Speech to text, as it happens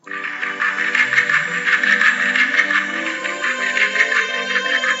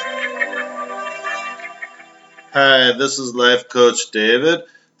Hi, this is Life Coach David.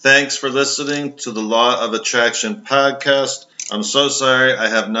 Thanks for listening to the Law of Attraction podcast. I'm so sorry I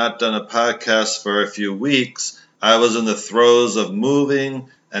have not done a podcast for a few weeks. I was in the throes of moving,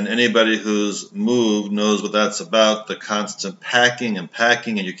 and anybody who's moved knows what that's about, the constant packing, and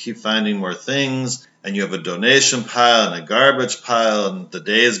you keep finding more things, and you have a donation pile and a garbage pile, and the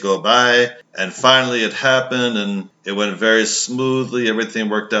days go by, and finally it happened, and it went very smoothly. Everything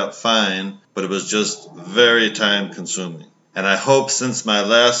worked out fine, but it was just very time consuming. And I hope since my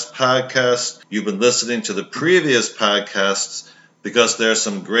last podcast, you've been listening to the previous podcasts because there's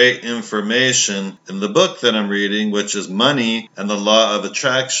some great information in the book that I'm reading, which is Money and the Law of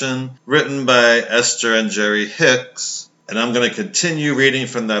Attraction, written by Esther and Jerry Hicks. And I'm going to continue reading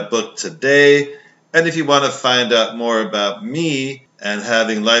from that book today. And if you want to find out more about me and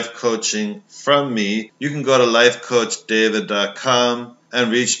having life coaching from me, you can go to lifecoachdavid.com and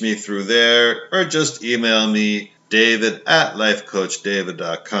reach me through there, or just email me,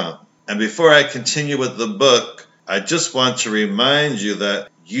 david@lifecoachdavid.com. And before I continue with the book, I just want to remind you that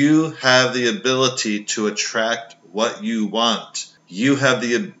you have the ability to attract what you want. You have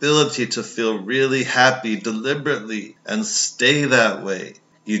the ability to feel really happy deliberately and stay that way.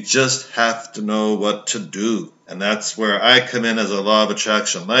 You just have to know what to do. And that's where I come in as a Law of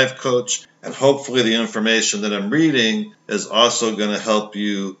Attraction life coach. And hopefully the information that I'm reading is also going to help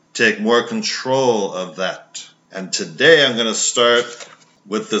you take more control of that. And today I'm going to start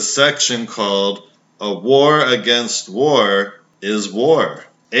with the section called A War Against War is War.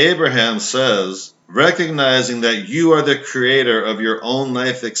 Abraham says, recognizing that you are the creator of your own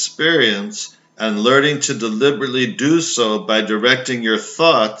life experience and learning to deliberately do so by directing your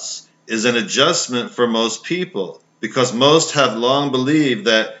thoughts is an adjustment for most people, because most have long believed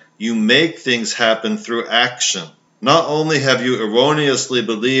that you make things happen through action. Not only have you erroneously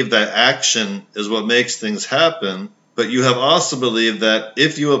believed that action is what makes things happen, but you have also believed that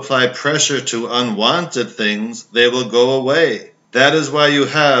if you apply pressure to unwanted things, they will go away. That is why you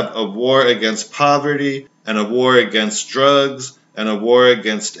have a war against poverty, and a war against drugs, and a war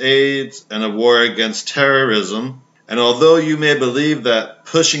against AIDS, and a war against terrorism. And although you may believe that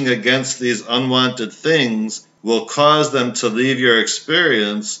pushing against these unwanted things will cause them to leave your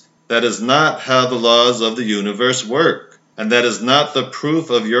experience, that is not how the laws of the universe work. And that is not the proof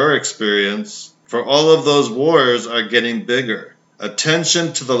of your experience, for all of those wars are getting bigger.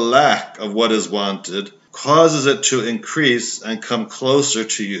 Attention to the lack of what is wanted causes it to increase and come closer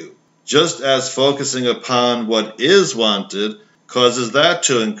to you, just as focusing upon what is wanted causes that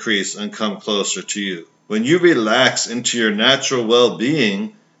to increase and come closer to you. When you relax into your natural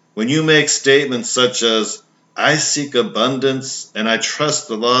well-being, when you make statements such as, I seek abundance and I trust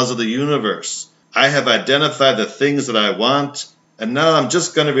the laws of the universe. I have identified the things that I want, and now I'm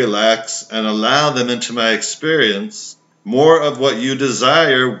just going to relax and allow them into my experience, more of what you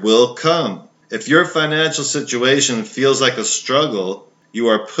desire will come. If your financial situation feels like a struggle, you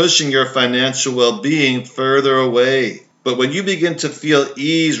are pushing your financial well-being further away. But when you begin to feel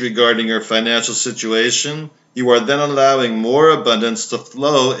ease regarding your financial situation, you are then allowing more abundance to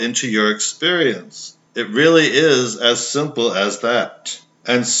flow into your experience. It really is as simple as that.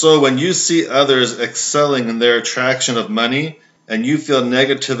 And so when you see others excelling in their attraction of money and you feel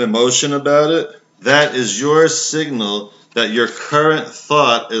negative emotion about it, that is your signal that your current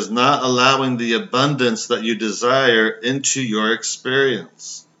thought is not allowing the abundance that you desire into your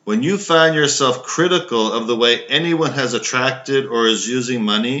experience. When you find yourself critical of the way anyone has attracted or is using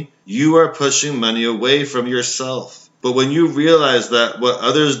money, you are pushing money away from yourself. But when you realize that what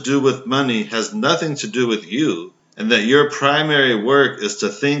others do with money has nothing to do with you, and that your primary work is to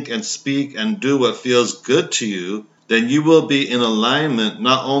think and speak and do what feels good to you, then you will be in alignment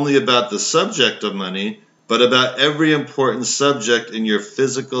not only about the subject of money, but about every important subject in your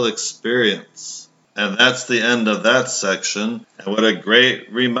physical experience. And that's the end of that section. And what a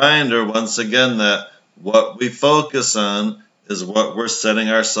great reminder, once again, that what we focus on is what we're setting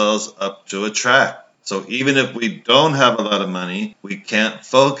ourselves up to attract. So even if we don't have a lot of money, we can't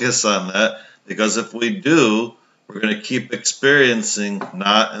focus on that, because if we do, we're going to keep experiencing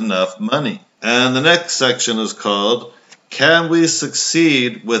not enough money. And the next section is called, Can We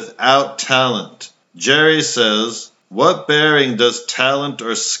Succeed Without Talent? Jerry says, what bearing does talent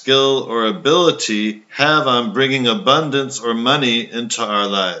or skill or ability have on bringing abundance or money into our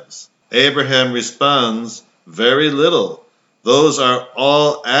lives? Abraham responds, very little. Those are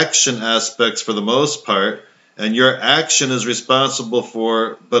all action aspects for the most part, and your action is responsible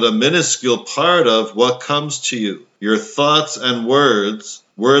for but a minuscule part of what comes to you. Your thoughts and words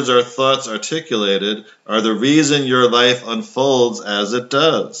are thoughts articulated, are the reason your life unfolds as it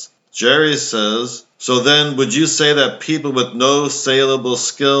does. Jerry says, So then, would you say that people with no saleable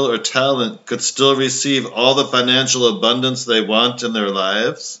skill or talent could still receive all the financial abundance they want in their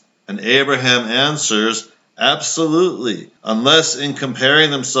lives? And Abraham answers, absolutely, unless in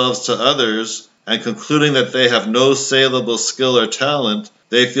comparing themselves to others and concluding that they have no saleable skill or talent,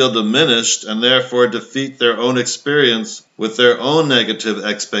 they feel diminished and therefore defeat their own experience with their own negative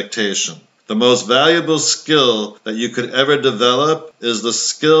expectation. The most valuable skill that you could ever develop is the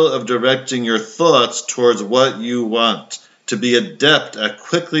skill of directing your thoughts towards what you want, to be adept at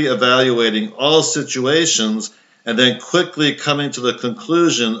quickly evaluating all situations and then quickly coming to the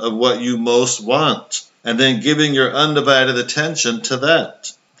conclusion of what you most want, and then giving your undivided attention to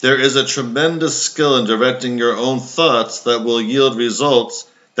that. There is a tremendous skill in directing your own thoughts that will yield results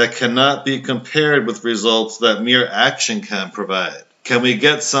that cannot be compared with results that mere action can provide. Can we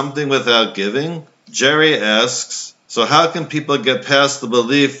get something without giving? Jerry asks, so how can people get past the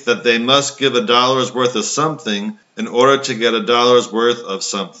belief that they must give $1 worth of something in order to get $1 worth of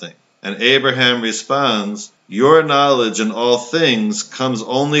something? And Abraham responds, your knowledge in all things comes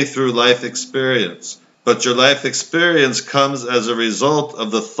only through life experience, but your life experience comes as a result of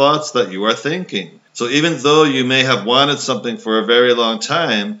the thoughts that you are thinking. So even though you may have wanted something for a very long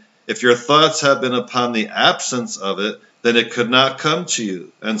time, if your thoughts have been upon the absence of it, then it could not come to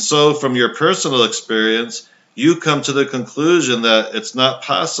you. And so from your personal experience, you come to the conclusion that it's not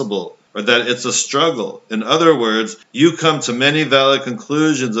possible or that it's a struggle. In other words, you come to many valid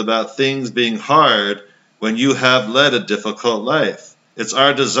conclusions about things being hard when you have led a difficult life. It's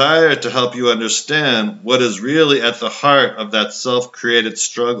our desire to help you understand what is really at the heart of that self-created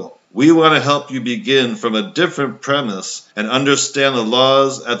struggle. We want to help you begin from a different premise and understand the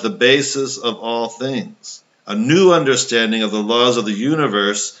laws at the basis of all things. A new understanding of the laws of the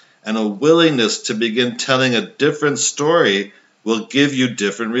universe and a willingness to begin telling a different story will give you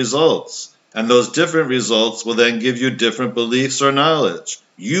different results. And those different results will then give you different beliefs or knowledge.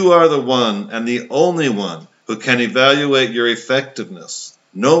 You are the one and the only one who can evaluate your effectiveness.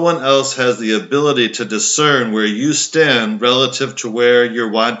 No one else has the ability to discern where you stand relative to where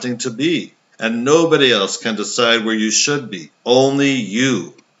you're wanting to be. And nobody else can decide where you should be. Only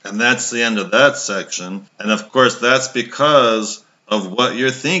you. And that's the end of that section. And of course, that's because of what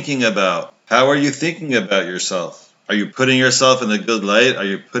you're thinking about. How are you thinking about yourself? Are you putting yourself in a good light? Are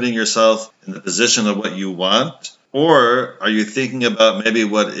you putting yourself in the position of what you want? Or are you thinking about maybe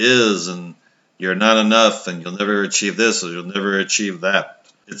what is and you're not enough and you'll never achieve this or you'll never achieve that?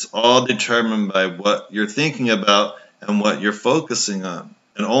 It's all determined by what you're thinking about and what you're focusing on.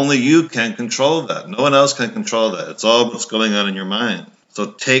 And only you can control that. No one else can control that. It's all what's going on in your mind. So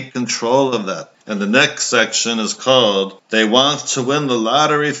take control of that. And the next section is called, They Want to Win the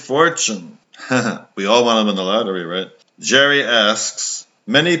Lottery Fortune. We all want to win the lottery, right? Jerry asks,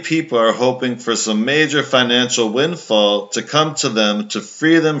 many people are hoping for some major financial windfall to come to them to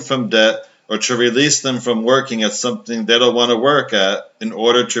free them from debt or to release them from working at something they don't want to work at in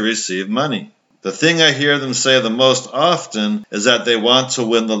order to receive money. The thing I hear them say the most often is that they want to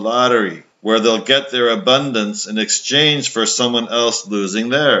win the lottery, where they'll get their abundance in exchange for someone else losing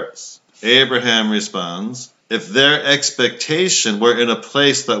theirs. Abraham responds, if their expectation were in a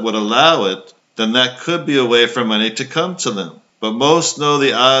place that would allow it, then that could be a way for money to come to them. But most know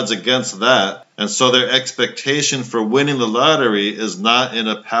the odds against that, and so their expectation for winning the lottery is not in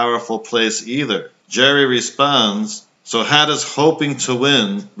a powerful place either. Jerry responds, so how does hoping to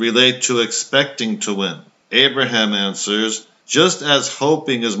win relate to expecting to win? Abraham answers, just as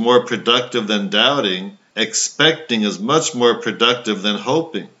hoping is more productive than doubting, expecting is much more productive than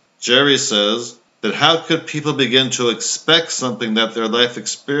hoping. Jerry says that how could people begin to expect something that their life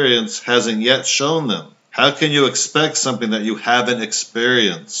experience hasn't yet shown them? How can you expect something that you haven't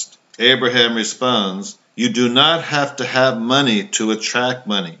experienced? Abraham responds, you do not have to have money to attract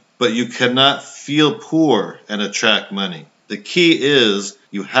money, but you cannot feel poor and attract money. The key is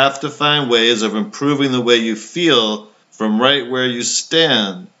you have to find ways of improving the way you feel from right where you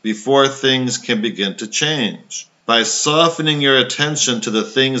stand before things can begin to change. By softening your attention to the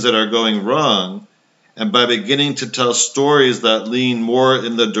things that are going wrong, and by beginning to tell stories that lean more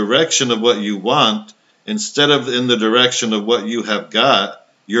in the direction of what you want instead of in the direction of what you have got,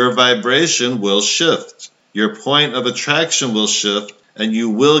 your vibration will shift. Your point of attraction will shift, and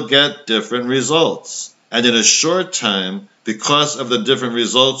you will get different results. And in a short time, because of the different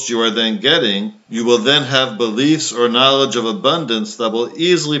results you are then getting, you will then have beliefs or knowledge of abundance that will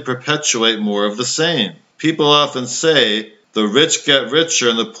easily perpetuate more of the same. People often say, the rich get richer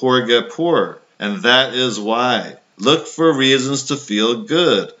and the poor get poorer. And that is why. Look for reasons to feel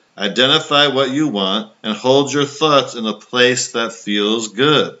good. Identify what you want and hold your thoughts in a place that feels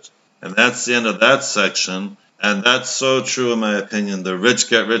good. And that's the end of that section. And that's so true in my opinion. The rich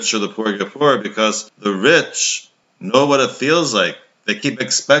get richer, the poor get poorer, because the rich know what it feels like. They keep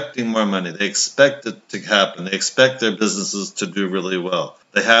expecting more money. They expect it to happen. They expect their businesses to do really well.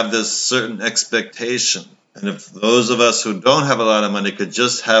 They have this certain expectation. And if those of us who don't have a lot of money could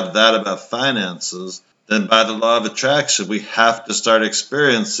just have that about finances, then by the law of attraction, we have to start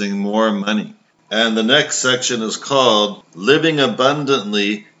experiencing more money. And the next section is called Living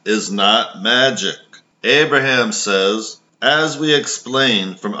Abundantly is Not Magic. Abraham says, as we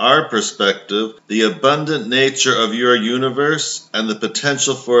explain from our perspective the abundant nature of your universe and the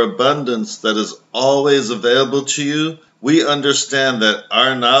potential for abundance that is always available to you, we understand that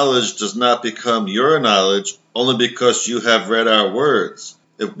our knowledge does not become your knowledge only because you have read our words.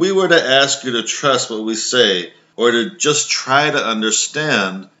 If we were to ask you to trust what we say or to just try to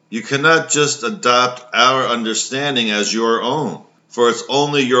understand, you cannot just adopt our understanding as your own, for it's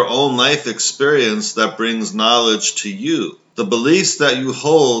only your own life experience that brings knowledge to you. The beliefs that you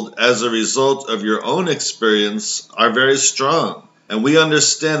hold as a result of your own experience are very strong, and we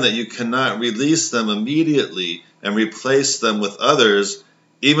understand that you cannot release them immediately and replace them with others,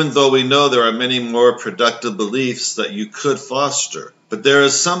 even though we know there are many more productive beliefs that you could foster. But there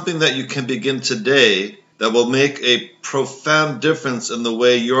is something that you can begin today that will make a profound difference in the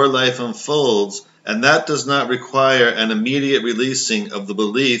way your life unfolds, and that does not require an immediate releasing of the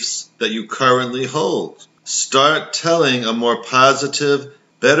beliefs that you currently hold. Start telling a more positive,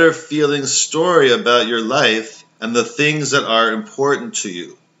 better feeling story about your life and the things that are important to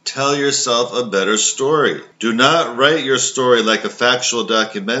you. Tell yourself a better story. Do not write your story like a factual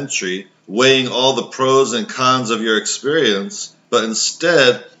documentary, weighing all the pros and cons of your experience, but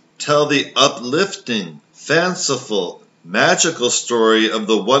instead tell the uplifting, fanciful, magical story of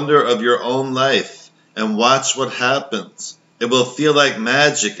the wonder of your own life, and watch what happens. It will feel like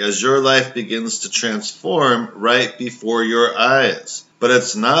magic as your life begins to transform right before your eyes. But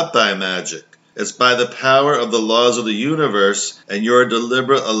it's not by magic. It's by the power of the laws of the universe and your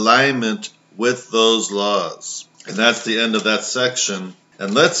deliberate alignment with those laws. And that's the end of that section.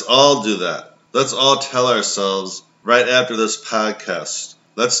 And let's all do that. Let's all tell ourselves right after this podcast.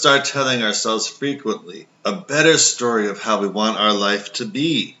 Let's start telling ourselves frequently a better story of how we want our life to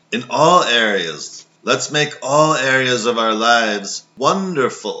be in all areas. Let's make all areas of our lives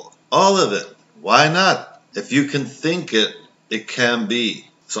wonderful. All of it. Why not? If you can think it, it can be.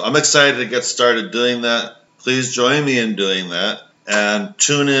 So I'm excited to get started doing that. Please join me in doing that. And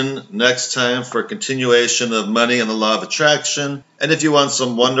tune in next time for a continuation of Money and the Law of Attraction. And if you want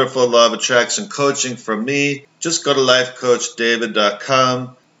some wonderful Law of Attraction coaching from me, just go to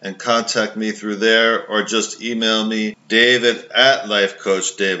lifecoachdavid.com and contact me through there, or just email me,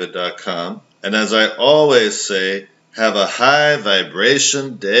 david@lifecoachdavid.com. And as I always say, have a high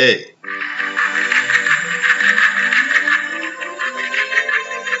vibration day.